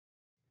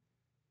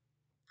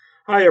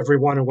Hi,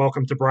 everyone, and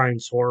welcome to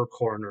Brian's Horror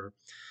Corner.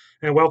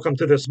 And welcome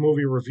to this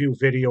movie review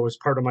video as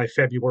part of my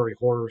February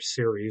horror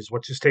series,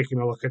 which is taking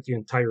a look at the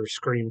entire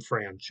Scream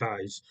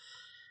franchise,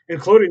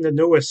 including the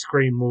newest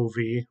Scream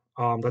movie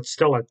that's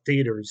still at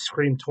theaters,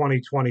 Scream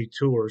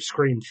 2022 or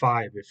Scream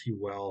 5, if you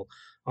will.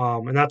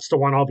 And that's the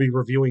one I'll be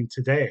reviewing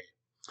today.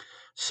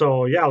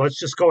 So, yeah, let's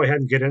just go ahead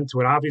and get into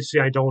it. Obviously,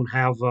 I don't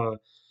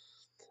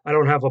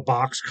have a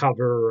box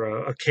cover,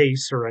 a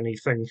case, or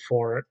anything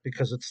for it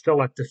because it's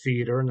still at the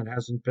theater and it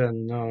hasn't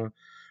been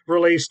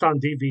released on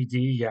DVD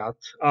yet.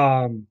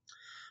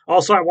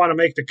 Also, I want to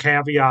make the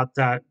caveat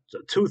that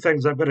two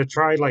things I'm going to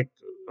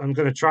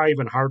try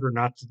even harder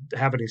not to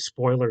have any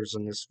spoilers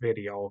in this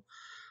video.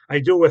 I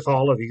do with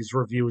all of these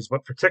reviews,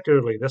 but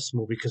particularly this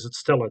movie because it's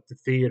still at the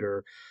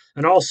theater.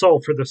 And also,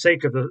 for the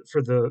sake of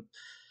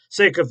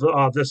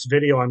this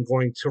video, I'm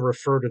going to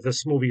refer to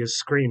this movie as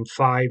Scream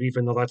 5,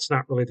 even though that's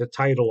not really the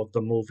title of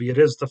the movie. It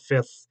is the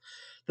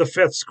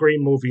fifth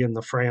Scream movie in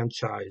the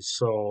franchise.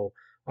 So,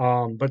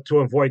 but to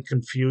avoid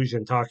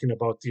confusion, talking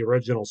about the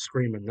original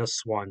Scream and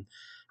this one,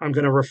 I'm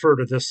going to refer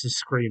to this as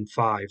Scream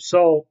 5.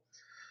 So,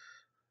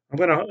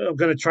 I'm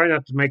gonna try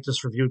not to make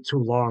this review too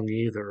long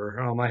either.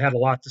 I had a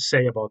lot to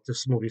say about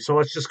this movie, so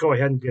let's just go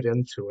ahead and get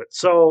into it.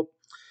 So,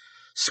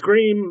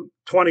 Scream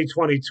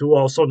 2022,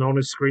 also known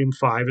as Scream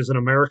 5, is an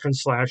American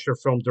slasher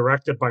film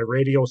directed by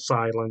Radio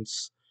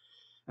Silence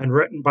and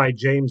written by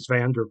James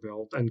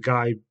Vanderbilt and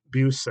Guy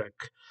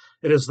Busick.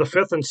 It is the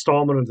fifth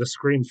installment of the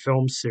Scream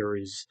film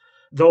series.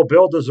 Though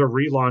billed as a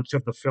relaunch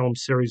of the film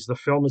series, the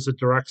film is a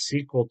direct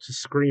sequel to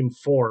Scream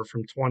 4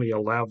 from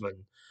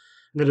 2011.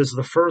 And it is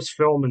the first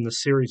film in the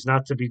series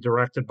not to be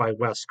directed by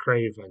Wes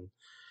Craven,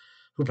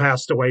 who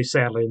passed away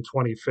sadly in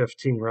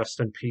 2015. Rest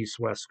in peace,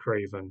 Wes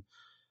Craven.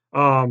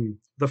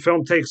 The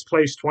film takes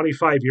place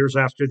 25 years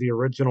after the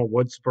original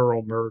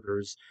Woodsboro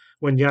murders,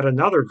 when yet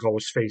another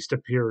ghost face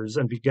appears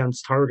and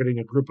begins targeting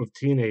a group of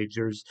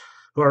teenagers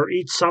who are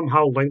each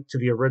somehow linked to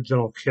the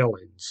original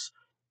killings.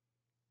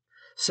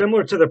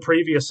 Similar to the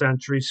previous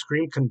entry,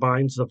 Scream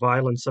combines the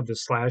violence of the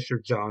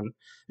slasher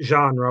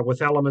genre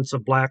with elements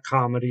of black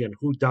comedy and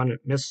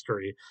whodunit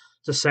mystery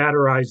to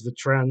satirize the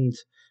trend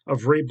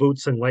of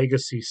reboots and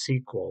legacy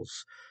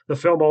sequels. The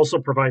film also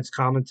provides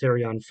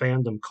commentary on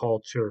fandom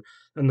culture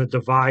and the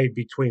divide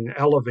between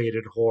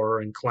elevated horror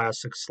and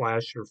classic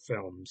slasher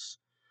films.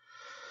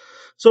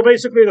 So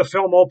basically, the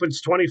film opens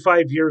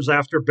 25 years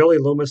after Billy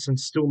Loomis and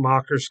Stu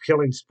Macher's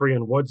killing spree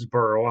in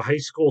Woodsboro. A high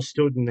school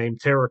student named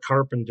Tara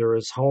Carpenter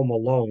is home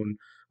alone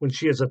when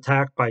she is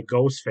attacked by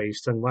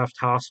Ghostface and left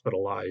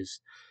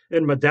hospitalized.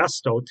 In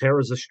Modesto,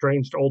 Tara's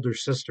estranged older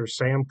sister,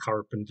 Sam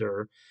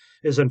Carpenter,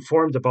 is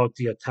informed about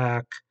the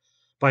attack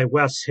by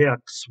Wes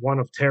Hicks, one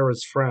of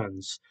Tara's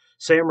friends.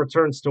 Sam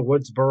returns to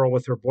Woodsboro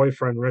with her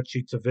boyfriend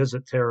Richie to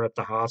visit Tara at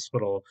the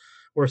hospital,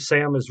 where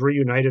Sam is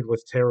reunited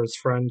with Tara's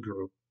friend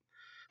group.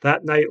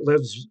 That night,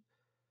 Liv's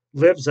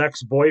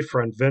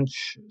ex-boyfriend,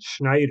 Vince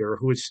Schneider,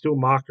 who is Stu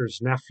Macher's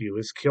nephew,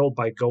 is killed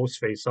by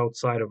Ghostface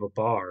outside of a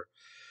bar.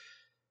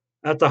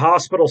 At the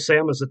hospital,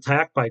 Sam is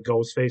attacked by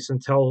Ghostface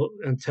and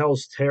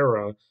tells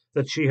Tara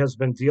that she has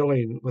been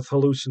dealing with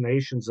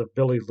hallucinations of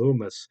Billy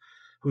Loomis,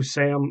 who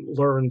Sam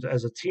learned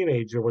as a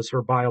teenager was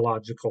her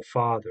biological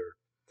father.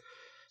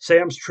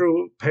 Sam's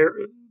true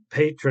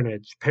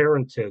parentage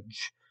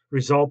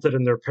resulted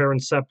in their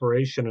parents'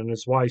 separation and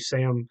is why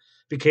Sam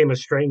became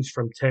estranged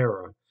from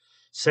Tara.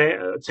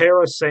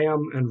 Tara,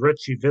 Sam, and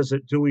Richie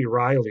visit Dewey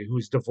Riley,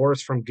 who's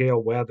divorced from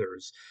Gail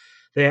Weathers.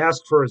 They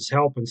ask for his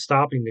help in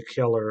stopping the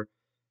killer,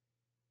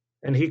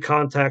 and he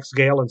contacts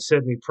Gail and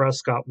Sidney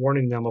Prescott,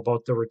 warning them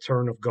about the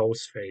return of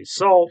Ghostface.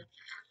 So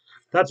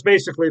that's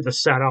basically the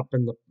setup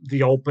and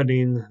the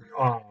opening,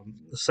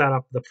 the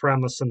setup, the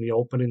premise, and the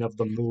opening of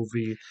the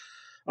movie.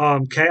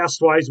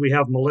 Cast wise, we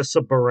have Melissa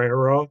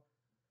Barrera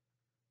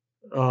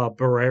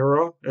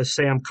as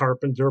Sam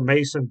Carpenter,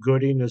 Mason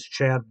Gooding as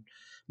Chad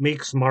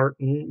Meeks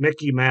Martin,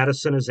 Mickey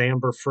Madison as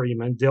Amber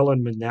Freeman,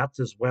 Dylan Minnette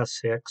as Wes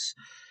Hicks,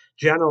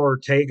 Jenna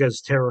Ortega as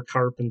Tara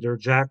Carpenter,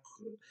 Jack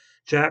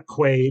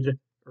Quaid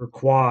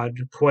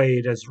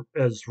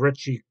as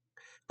Richie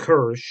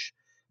Kirsch,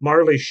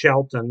 Marley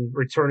Shelton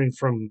returning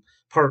from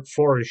part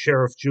four as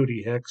Sheriff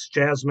Judy Hicks,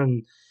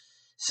 Jasmine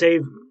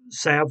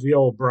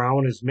Savio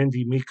Brown as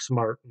Mindy Meeks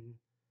Martin,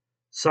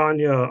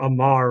 Sonia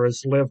Amar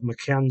as Liv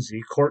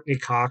McKenzie, Courtney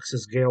Cox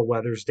as Gail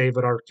Weathers,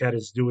 David Arquette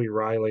as Dewey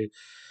Riley,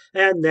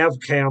 and Nev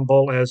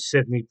Campbell as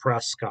Sidney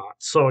Prescott.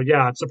 So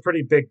yeah, it's a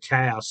pretty big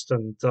cast,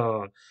 and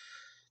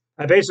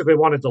I basically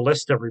wanted to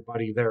list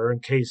everybody there in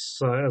case,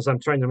 as I'm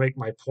trying to make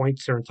my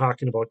points here and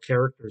talking about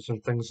characters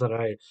and things, that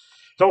I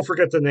don't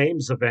forget the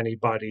names of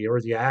anybody or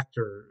the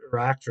actor or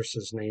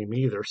actress's name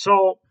either.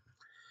 So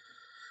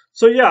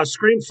yeah,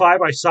 Scream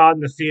 5 I saw in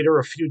the theater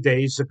a few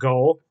days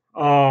ago.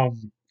 I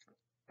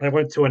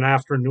went to an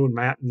afternoon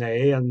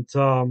matinee, and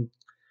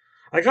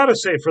I gotta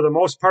say, for the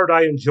most part,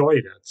 I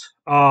enjoyed it.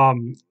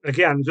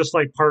 Again, just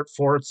like part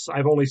four,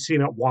 I've only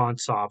seen it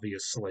once,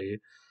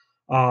 obviously.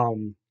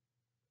 Um,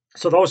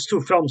 so those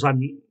two films,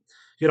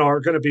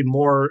 are going to be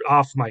more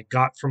off my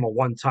gut from a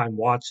one-time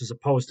watch as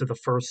opposed to the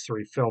first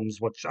three films,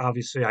 which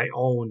obviously I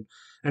own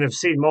and have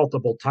seen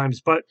multiple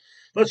times. But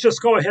let's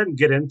just go ahead and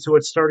get into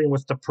it, starting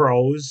with the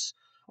pros.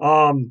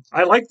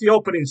 I like the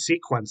opening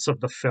sequence of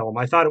the film.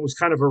 I thought it was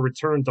kind of a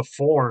return to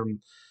form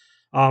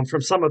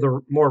from some of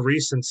the more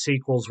recent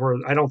sequels where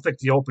I don't think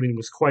the opening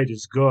was quite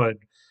as good.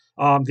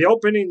 The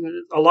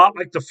opening, a lot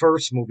like the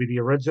first movie, the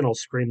original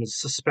Scream,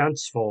 is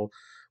suspenseful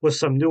with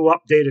some new,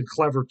 updated,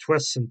 clever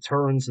twists and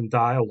turns and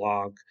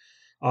dialogue.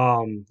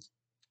 Um,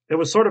 it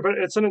was sort of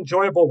it's an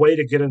enjoyable way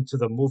to get into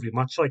the movie,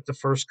 much like the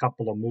first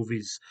couple of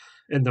movies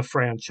in the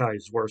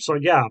franchise were. So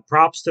yeah,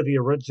 props to the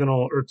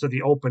original or to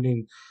the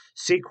opening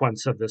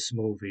sequence of this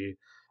movie.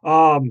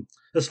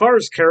 As far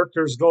as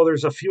characters go,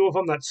 there's a few of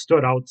them that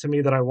stood out to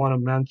me that I want to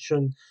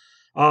mention.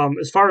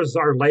 As far as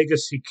our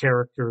legacy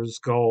characters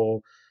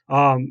go,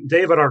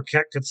 David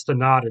Arquette gets the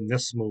nod in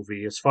this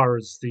movie as far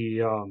as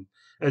the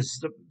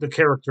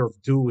character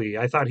of Dewey.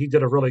 I thought he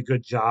did a really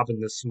good job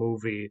in this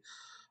movie.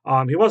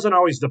 He wasn't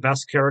always the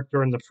best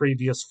character in the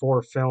previous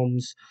four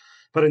films,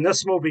 but in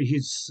this movie,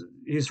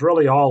 he's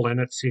really all in.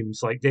 It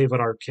seems like David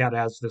Arquette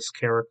as this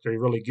character. He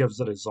really gives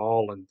it his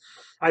all, and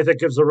I think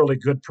gives a really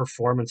good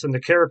performance. And the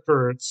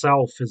character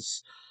itself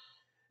is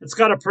it's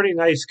got a pretty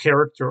nice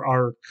character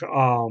arc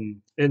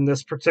in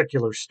this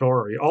particular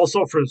story.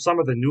 Also, for some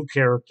of the new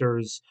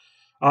characters,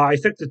 I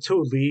think the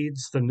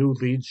new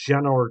leads,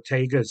 Jenna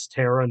Ortega as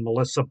Tara and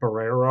Melissa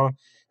Barrera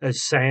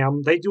as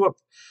Sam, they do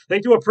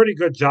a pretty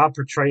good job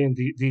portraying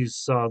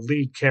these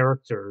lead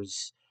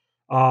characters,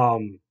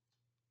 um,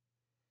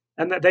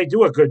 and that they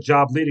do a good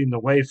job leading the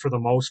way for the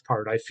most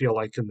part. I feel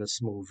like in this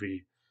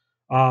movie,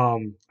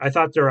 I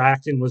thought their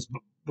acting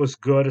was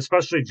good,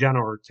 especially Jenna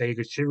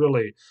Ortega. She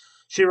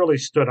really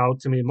stood out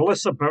to me.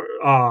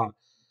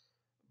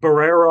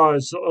 Barrera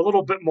is a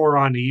little bit more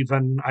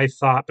uneven, I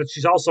thought, but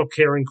she's also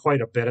carrying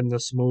quite a bit in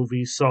this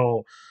movie.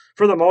 So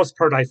for the most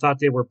part, I thought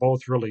they were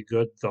both really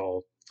good,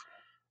 though.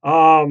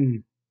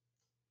 Um,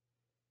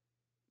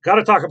 Got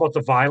to talk about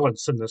the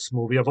violence in this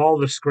movie. Of all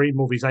the Scream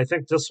movies, I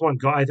think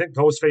I think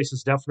Ghostface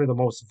is definitely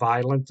the most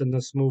violent in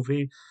this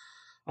movie.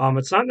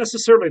 It's not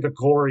necessarily the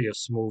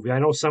goriest movie. I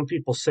know some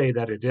people say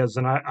that it is,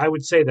 and I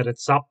would say that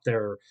it's up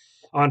there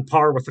on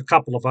par with a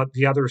couple of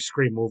the other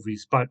Scream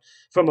movies. But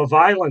from a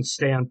violence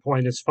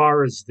standpoint, as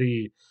far as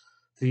the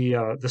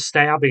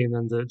stabbing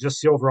and the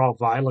just the overall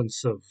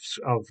violence of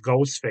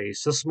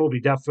Ghostface, this movie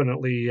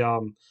definitely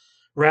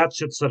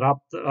ratchets it up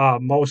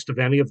most of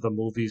any of the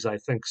movies I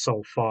think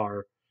so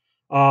far.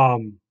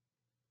 Um,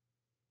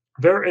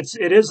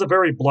 it is a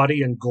very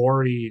bloody and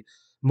gory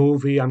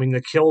movie. I mean,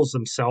 the kills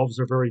themselves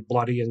are very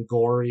bloody and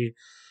gory.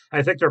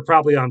 I think they're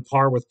probably on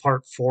par with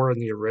Part Four in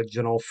the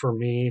original for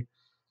me.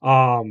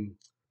 Um,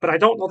 but I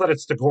don't know that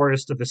it's the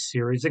goriest of the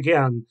series.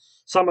 Again,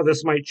 some of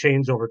this might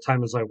change over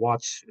time as I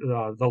watch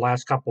the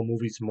last couple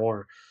movies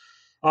more.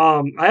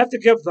 I have to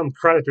give them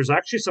credit. There's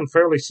actually some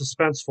fairly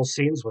suspenseful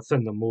scenes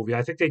within the movie.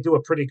 I think they do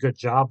a pretty good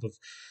job of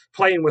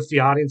playing with the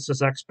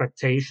audience's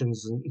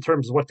expectations in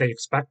terms of what they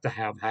expect to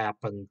have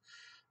happen,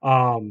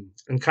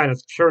 and kind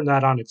of turn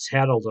that on its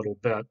head a little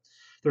bit.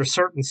 There's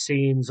certain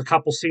scenes, a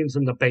couple scenes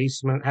in the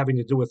basement having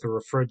to do with the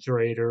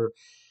refrigerator.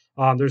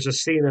 There's a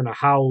scene in a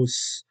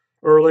house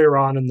earlier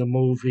on in the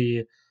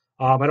movie.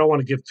 I don't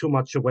want to give too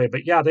much away,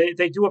 but yeah,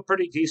 they do a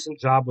pretty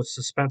decent job with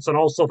suspense and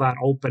also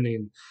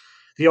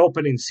the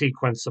opening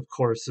sequence, of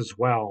course, as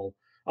well.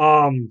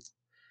 Um,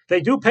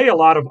 they do pay a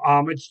lot of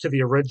homage to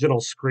the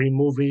original Scream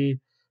movie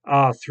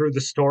through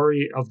the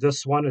story of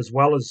this one, as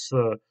well as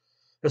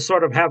the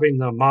sort of having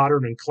the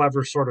modern and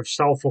clever sort of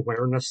self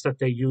awareness that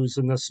they use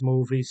in this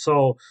movie.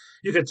 So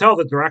you can tell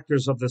the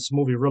directors of this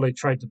movie really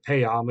tried to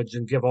pay homage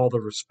and give all the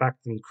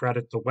respect and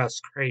credit to Wes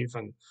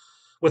Craven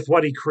with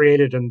what he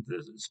created, and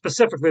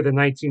specifically the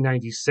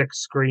 1996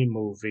 Scream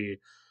movie.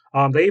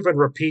 They even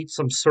repeat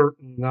some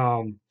certain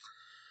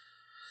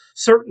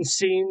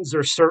scenes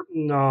or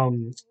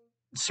certain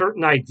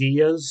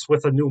ideas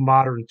with a new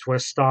modern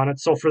twist on it.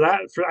 So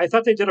I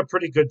thought they did a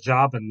pretty good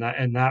job in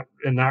that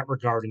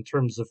regard in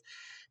terms of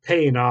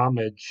paying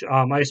homage.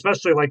 I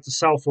especially like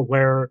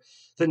the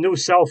new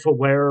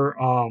self-aware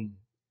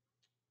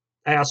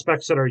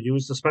aspects that are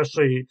used,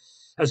 especially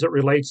as it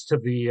relates to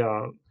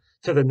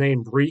the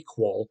name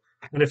requel.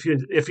 And if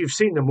you've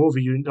seen the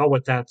movie, you know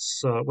what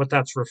that's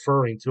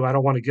referring to. I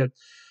don't want to get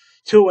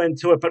too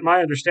into it, but my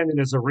understanding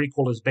is a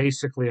requel is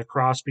basically a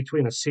cross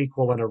between a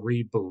sequel and a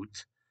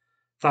reboot.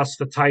 Thus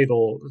the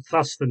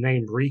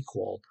name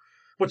requel,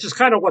 which is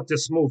kind of what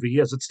this movie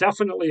is. It's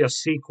definitely a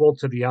sequel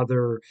to the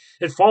other.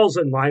 It falls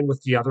in line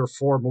with the other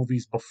four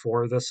movies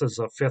before this as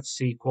a fifth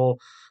sequel,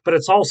 but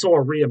it's also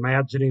a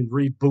reimagining,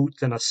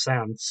 reboot in a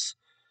sense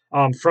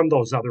from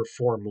those other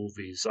four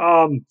movies.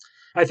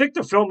 I think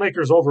the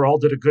filmmakers overall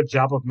did a good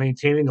job of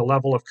maintaining the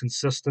level of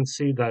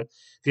consistency that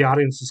the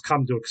audience has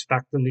come to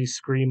expect in these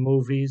Scream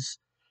movies.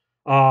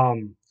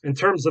 In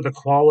terms of the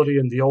quality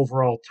and the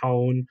overall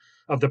tone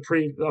of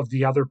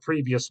the other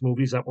previous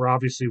movies that were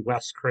obviously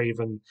Wes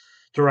Craven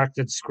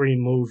directed Scream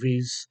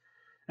movies.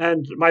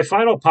 And my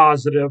final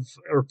positive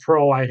or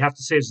pro, I'd have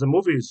to say, is the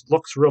movie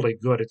looks really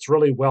good. It's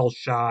really well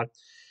shot.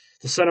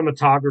 The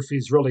cinematography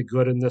is really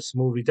good in this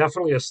movie.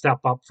 Definitely a step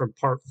up from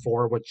part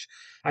four, which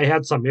I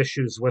had some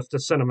issues with the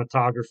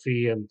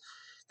cinematography and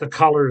the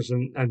colors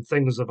and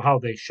things of how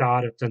they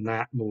shot it in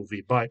that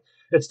movie. But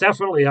it's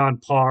definitely on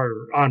par,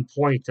 on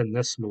point in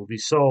this movie.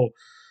 So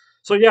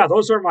yeah,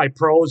 those are my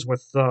pros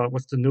with the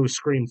new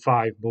Scream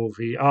Five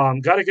movie.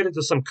 Got to get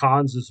into some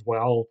cons as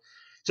well.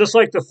 Just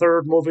like the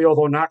third movie,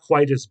 although not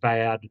quite as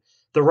bad.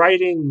 The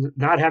writing,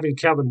 not having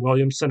Kevin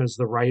Williamson as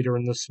the writer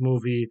in this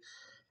movie,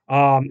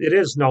 it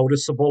is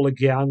noticeable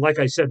again. Like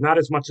I said, not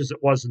as much as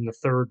it was in the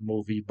third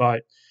movie,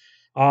 but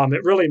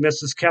it really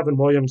misses Kevin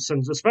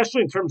Williamson's,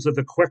 especially in terms of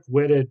the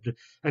quick-witted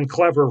and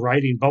clever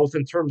writing, both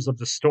in terms of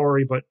the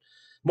story, but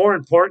more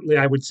importantly,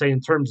 I would say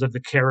in terms of the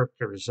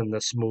characters in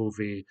this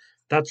movie.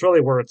 That's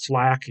really where it's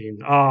lacking.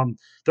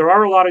 There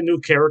are a lot of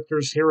new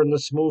characters here in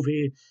this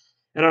movie,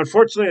 and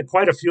unfortunately,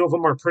 quite a few of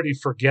them are pretty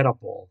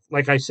forgettable.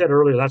 Like I said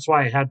earlier, that's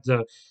why I had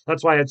to.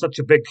 That's why I had such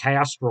a big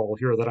cast roll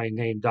here that I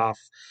named off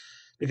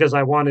because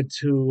I wanted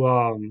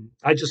to.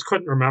 I just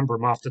couldn't remember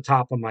them off the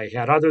top of my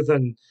head, other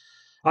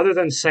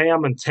than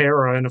Sam and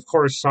Tara, and of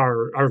course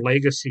our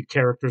legacy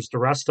characters. The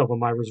rest of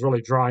them, I was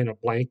really drawing a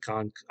blank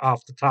on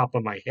off the top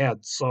of my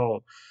head.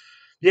 So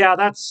yeah,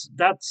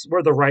 that's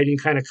where the writing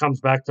kind of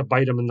comes back to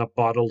bite them in the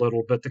butt a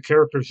little bit. The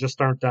characters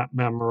just aren't that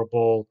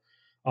memorable.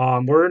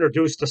 We're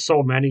introduced to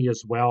so many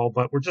as well,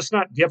 but we're just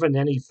not given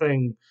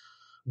anything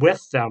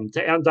with them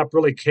to end up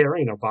really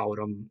caring about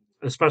them,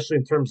 especially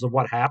in terms of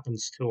what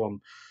happens to them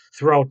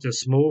throughout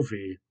this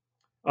movie.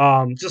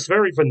 Just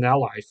very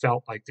vanilla, I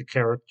felt like the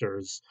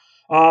characters.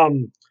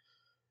 Um,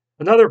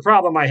 Another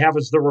problem I have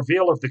is the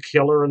reveal of the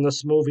killer in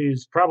this movie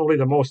is probably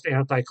the most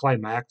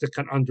anticlimactic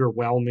and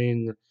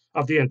underwhelming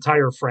of the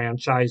entire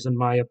franchise, in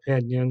my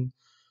opinion.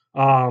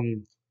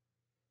 Um,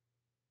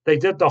 they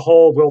did the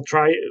whole we'll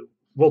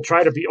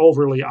try to be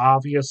overly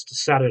obvious to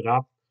set it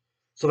up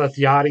so that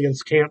the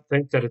audience can't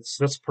think that it's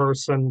this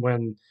person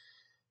when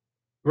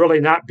really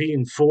not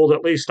being fooled.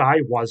 At least I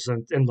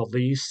wasn't in the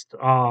least.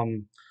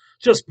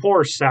 Just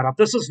poor setup.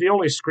 This is the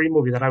only Scream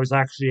movie that I was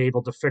actually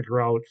able to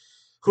figure out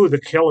who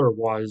the killer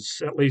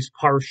was, at least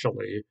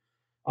partially,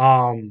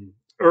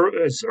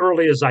 as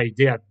early as I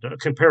did,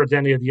 compared to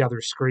any of the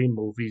other Scream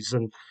movies.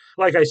 And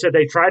like I said,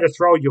 they try to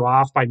throw you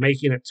off by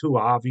making it too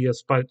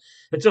obvious, but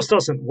it just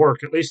doesn't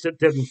work. At least it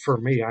didn't for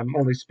me. I'm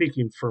only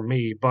speaking for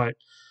me, but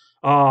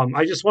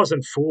I just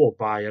wasn't fooled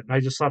by it. And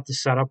I just thought the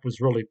setup was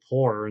really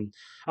poor. And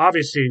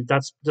obviously,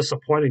 that's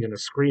disappointing in a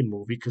Scream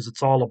movie because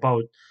it's all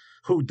about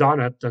who done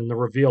it and the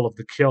reveal of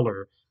the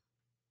killer.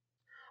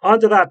 On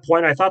to that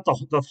point, I thought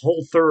the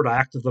whole third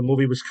act of the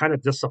movie was kind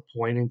of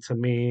disappointing to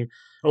me,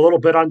 a little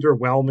bit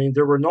underwhelming.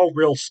 There were no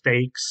real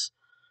stakes,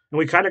 and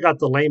we kind of got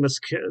the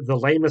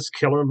lamest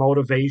killer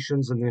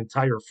motivations in the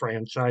entire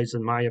franchise,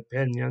 in my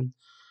opinion.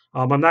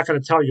 I'm not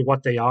going to tell you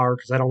what they are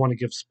because I don't want to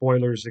give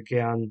spoilers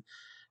again.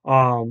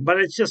 But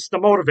it's just the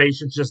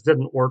motivations just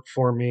didn't work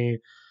for me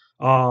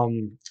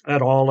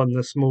at all in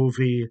this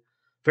movie.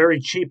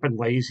 Very cheap and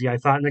lazy, I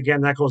thought. And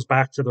again, that goes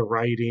back to the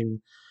writing.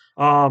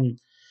 Um,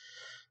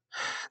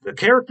 the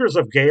characters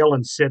of Gail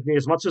and Sydney,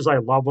 as much as I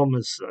love them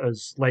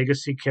as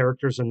legacy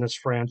characters in this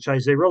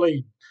franchise, they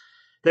really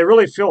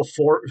feel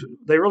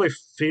they really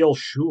feel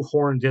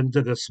shoehorned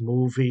into this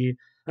movie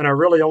and are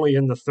really only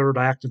in the third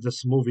act of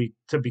this movie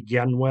to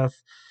begin with.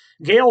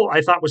 Gail,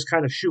 I thought, was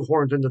kind of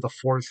shoehorned into the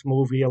fourth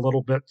movie a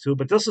little bit too,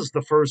 but this is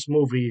the first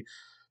movie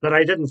that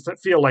I didn't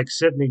feel like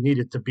Sydney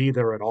needed to be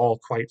there at all,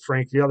 quite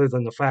frankly, other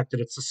than the fact that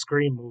it's a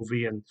Scream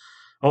movie and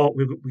oh,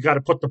 we got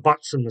to put the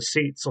butts in the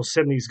seat, so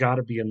Sydney's got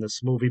to be in this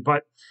movie.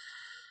 But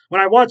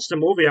when I watched the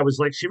movie, I was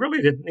like, she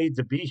really didn't need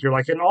to be here.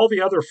 Like in all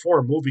the other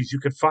four movies, you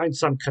could find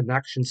some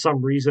connection,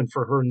 some reason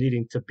for her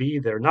needing to be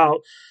there. Now,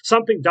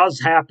 something does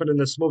happen in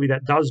this movie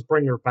that does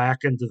bring her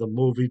back into the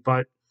movie,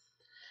 but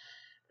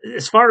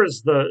as far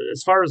as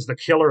the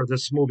killer of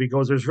this movie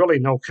goes, there's really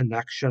no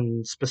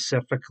connection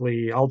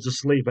specifically. I'll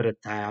just leave it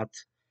at that.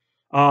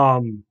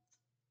 Um,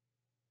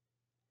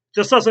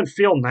 just doesn't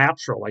feel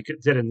natural like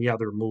it did in the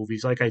other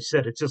movies. Like I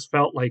said, it just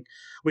felt like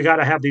we got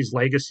to have these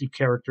legacy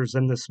characters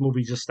in this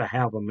movie just to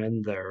have them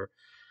in there.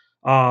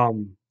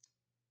 Um,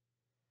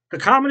 the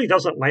comedy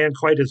doesn't land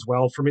quite as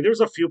well for me.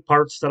 There's a few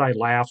parts that I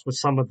laughed with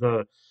some of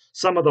the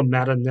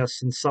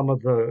meta-ness and some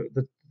of the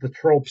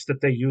tropes that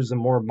they use in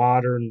more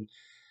modern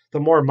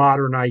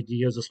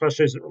ideas,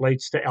 especially as it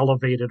relates to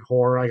elevated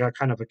horror. I got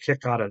kind of a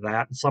kick out of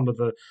that. And some of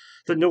the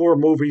newer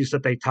movies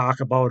that they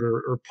talk about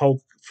or poke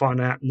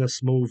fun at in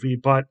this movie.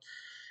 But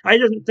I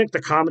didn't think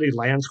the comedy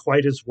lands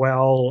quite as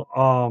well.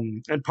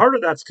 And part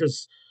of that's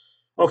because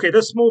okay,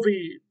 this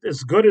movie,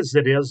 as good as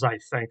it is, I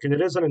think, and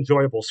it is an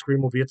enjoyable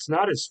Scream movie.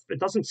 It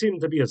doesn't seem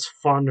to be as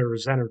fun or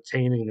as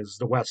entertaining as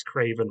the Wes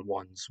Craven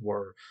ones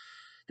were.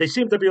 They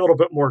seem to be a little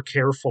bit more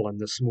careful in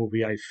this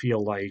movie, I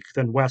feel like,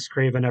 than Wes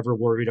Craven ever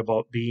worried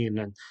about being,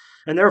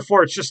 and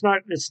therefore it's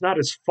not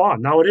as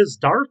fun. Now it is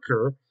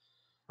darker,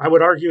 I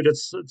would argue that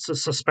it's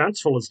as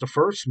suspenseful as the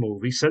first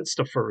movie, since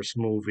the first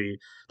movie,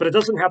 but it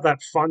doesn't have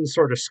that fun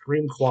sort of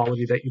scream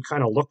quality that you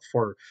kind of look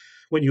for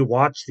when you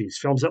watch these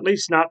films, at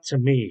least not to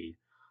me.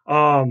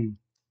 Um,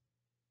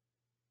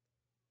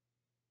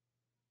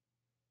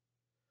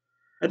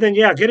 and then,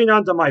 yeah, getting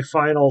on to my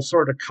final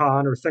sort of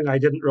con or thing I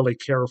didn't really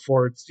care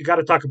for, you got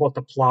to talk about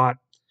the plot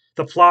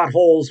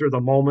holes or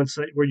the moments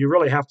where you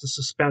really have to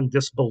suspend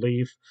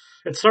disbelief.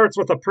 It starts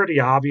with a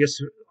pretty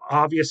obvious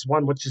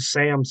one, which is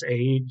Sam's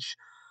age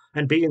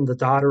and being the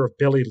daughter of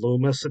Billy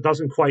Loomis. It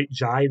doesn't quite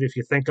jive if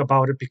you think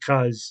about it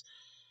because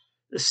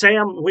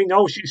Sam, we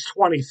know she's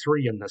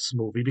 23 in this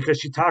movie because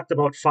she talked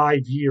about 5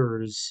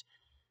 years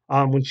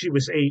when she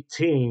was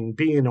 18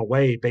 being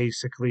away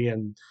basically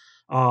and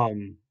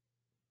um,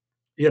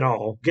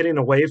 getting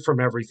away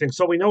from everything.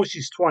 So we know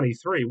she's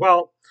 23.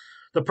 Well,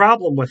 the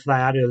problem with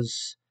that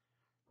is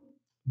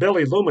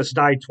Billy Loomis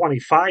died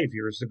 25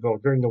 years ago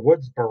during the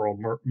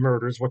Woodsboro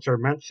murders, which are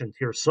mentioned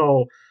here.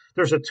 So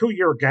there's a 2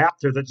 year gap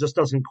there that just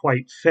doesn't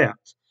quite fit.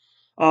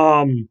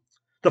 Um,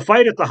 the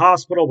fight at the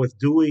hospital with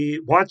Dewey,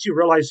 once you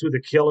realize who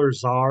the killer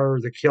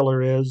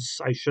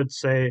is, I should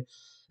say,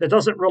 it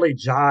doesn't really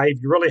jive.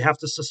 You really have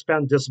to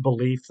suspend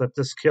disbelief that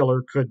this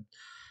killer could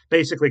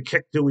basically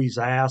kick Dewey's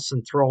ass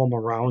and throw him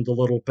around a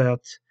little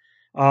bit.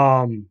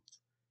 Um,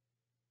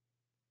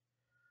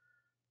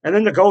 and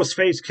then the ghost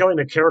face killing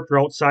a character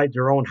outside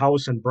their own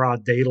house in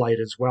broad daylight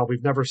as well.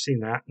 We've never seen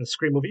that in a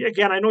Scream movie.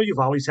 Again, I know you've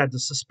always had to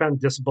suspend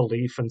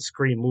disbelief in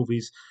Scream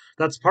movies.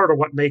 That's part of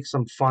what makes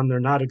them fun.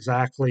 They're not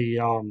exactly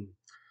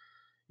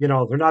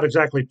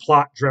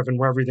plot driven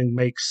where everything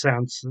makes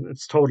sense and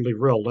it's totally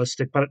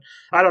realistic. But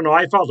I don't know.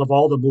 I felt of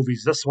all the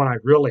movies, this one I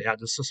really had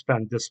to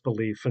suspend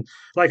disbelief. And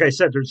like I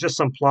said, there's just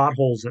some plot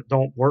holes that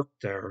don't work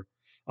there.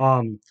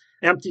 Um,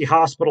 Empty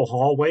hospital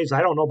hallways.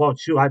 I don't know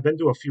about you. I've been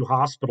to a few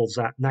hospitals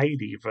at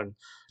night, even,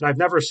 and I've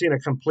never seen a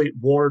complete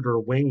ward or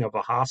wing of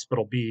a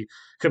hospital be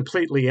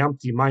completely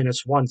empty,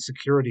 minus one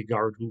security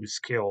guard who was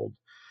killed.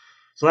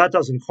 So that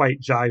doesn't quite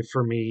jive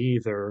for me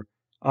either.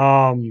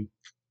 Um,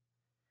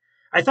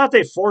 I thought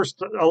they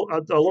forced a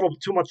little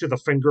too much of the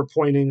finger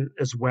pointing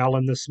as well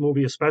in this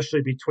movie,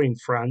 especially between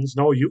friends.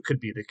 No, you could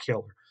be the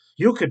killer.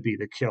 You could be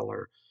the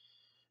killer.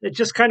 It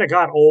just kind of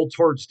got old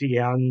towards the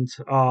end.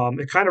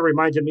 It kind of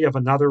reminded me of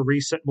another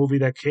recent movie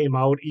that came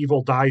out,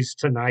 Evil Dies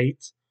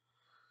Tonight.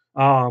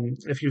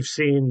 If you've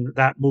seen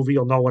that movie,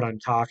 you'll know what I'm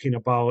talking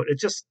about. It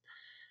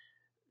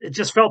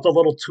just felt a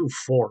little too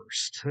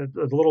forced, a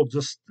little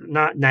just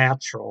not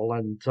natural,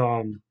 and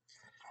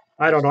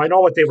I don't know. I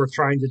know what they were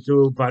trying to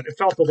do, but it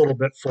felt a little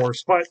bit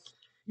forced. But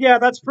yeah,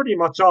 that's pretty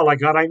much all I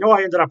got. I know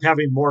I ended up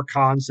having more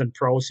cons than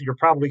pros, so you're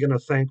probably going to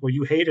think, well,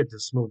 you hated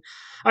this movie.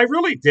 I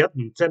really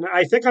didn't, and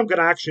I think I'm going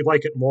to actually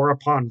like it more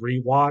upon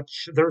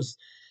rewatch.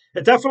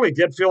 It definitely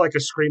did feel like a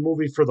Scream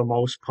movie for the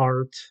most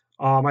part.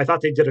 I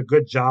thought they did a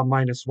good job,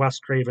 minus Wes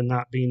Craven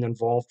not being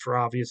involved for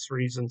obvious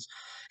reasons.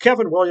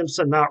 Kevin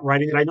Williamson not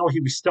writing it. I know he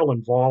was still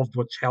involved,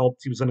 which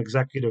helped. He was an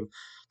executive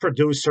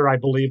producer, I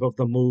believe, of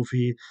the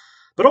movie.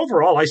 But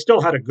overall, I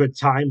still had a good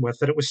time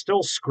with it. It was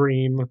still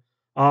Scream.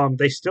 Um,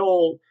 they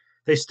still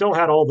they still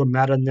had all the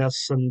meta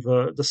ness and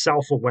the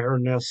self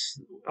awareness,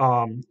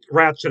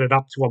 ratcheted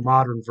up to a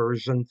modern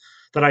version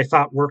that I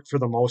thought worked for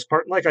the most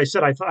part. And like I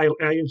said, I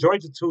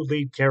enjoyed the two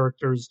lead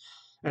characters,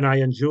 and I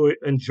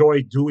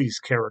enjoyed Dewey's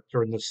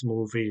character in this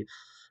movie.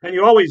 And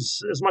you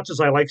always, as much as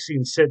I like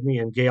seeing Sydney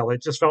and Gale,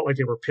 it just felt like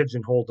they were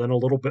pigeonholed in a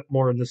little bit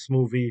more in this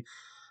movie.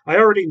 I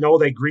already know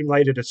they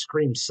greenlighted a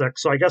Scream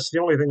 6, so I guess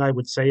the only thing I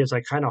would say is I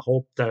kind of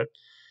hope that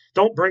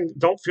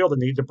don't feel the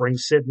need to bring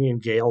Sydney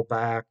and Gale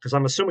back because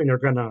I'm assuming they're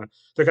gonna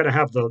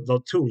have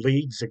the two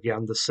leads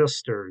again, the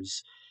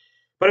sisters.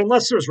 But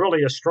unless there's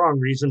really a strong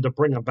reason to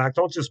bring them back,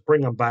 don't just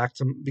bring them back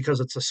because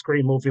it's a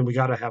Scream movie and we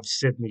got to have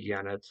Sydney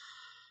in it.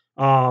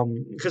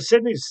 Because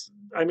Sydney's,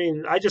 I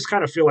mean, I just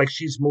kind of feel like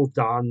she's moved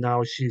on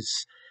now.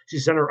 She's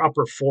in her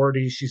upper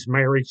 40s. She's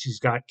married. She's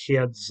got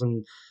kids,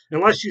 and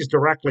unless she's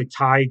directly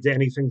tied to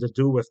anything to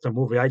do with the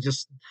movie,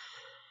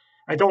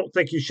 I don't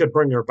think you should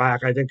bring her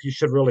back. I think you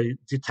should really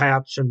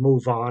detach and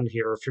move on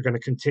here if you're going to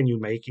continue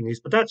making these.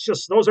 But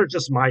those are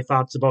just my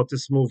thoughts about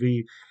this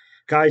movie,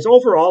 guys.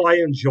 Overall, I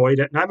enjoyed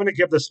it, and I'm going to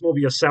give this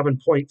movie a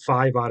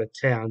 7.5 out of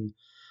 10.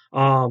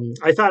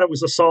 I thought it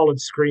was a solid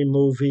Scream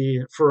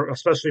movie for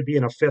especially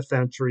being a fifth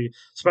entry,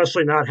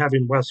 especially not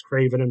having Wes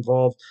Craven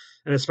involved,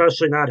 and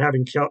especially not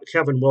having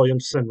Kevin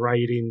Williamson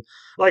writing.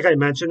 Like I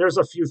mentioned, there's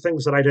a few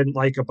things that I didn't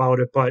like about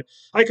it, but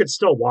I could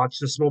still watch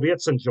this movie.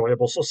 It's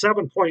enjoyable. So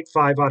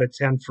 7.5 out of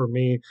 10 for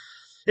me.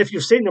 If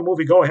you've seen the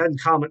movie, go ahead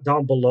and comment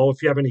down below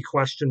if you have any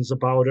questions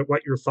about it,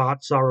 what your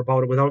thoughts are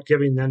about it, without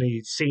giving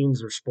any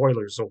scenes or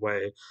spoilers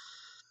away.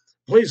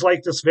 Please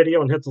like this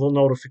video and hit the little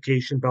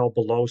notification bell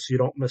below so you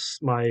don't miss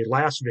my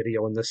last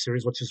video in this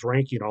series, which is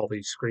ranking all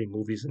these Scream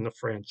movies in the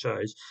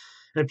franchise.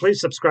 And please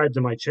subscribe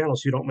to my channel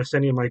so you don't miss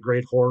any of my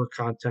great horror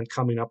content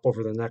coming up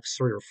over the next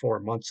 3 or 4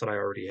 months that I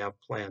already have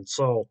planned.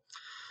 So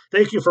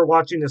thank you for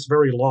watching this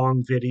very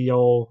long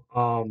video.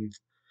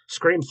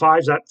 Scream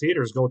 5's at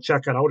theaters. Go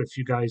check it out if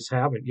you guys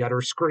haven't yet,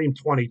 or Scream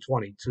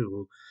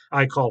 2022.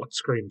 I call it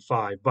Scream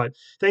 5. But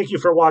thank you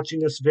for watching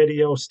this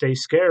video. Stay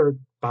scared.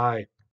 Bye.